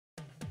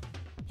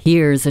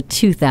Here's a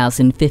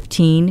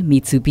 2015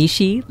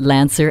 Mitsubishi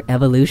Lancer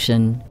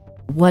Evolution.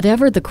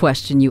 Whatever the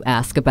question you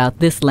ask about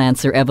this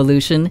Lancer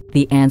Evolution,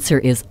 the answer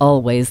is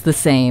always the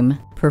same: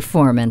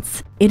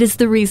 performance. It is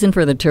the reason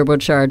for the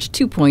turbocharged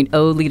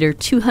 2.0-liter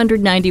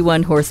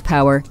 291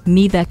 horsepower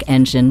MIVEC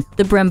engine,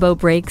 the Brembo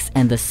brakes,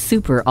 and the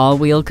super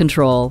all-wheel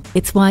control.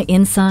 It's why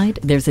inside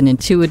there's an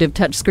intuitive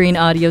touchscreen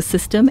audio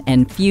system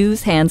and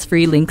Fuse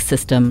hands-free link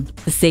system.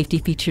 The safety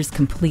features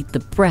complete the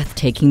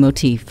breathtaking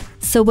motif.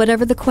 So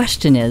whatever the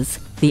question is,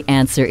 the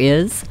answer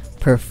is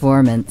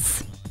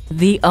performance.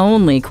 The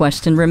only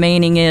question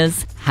remaining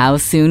is, how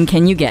soon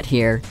can you get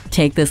here?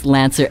 Take this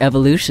Lancer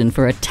Evolution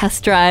for a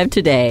test drive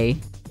today.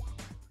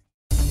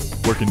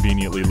 We're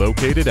conveniently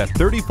located at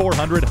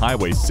 3400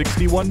 Highway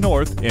 61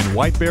 North in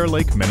White Bear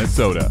Lake,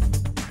 Minnesota.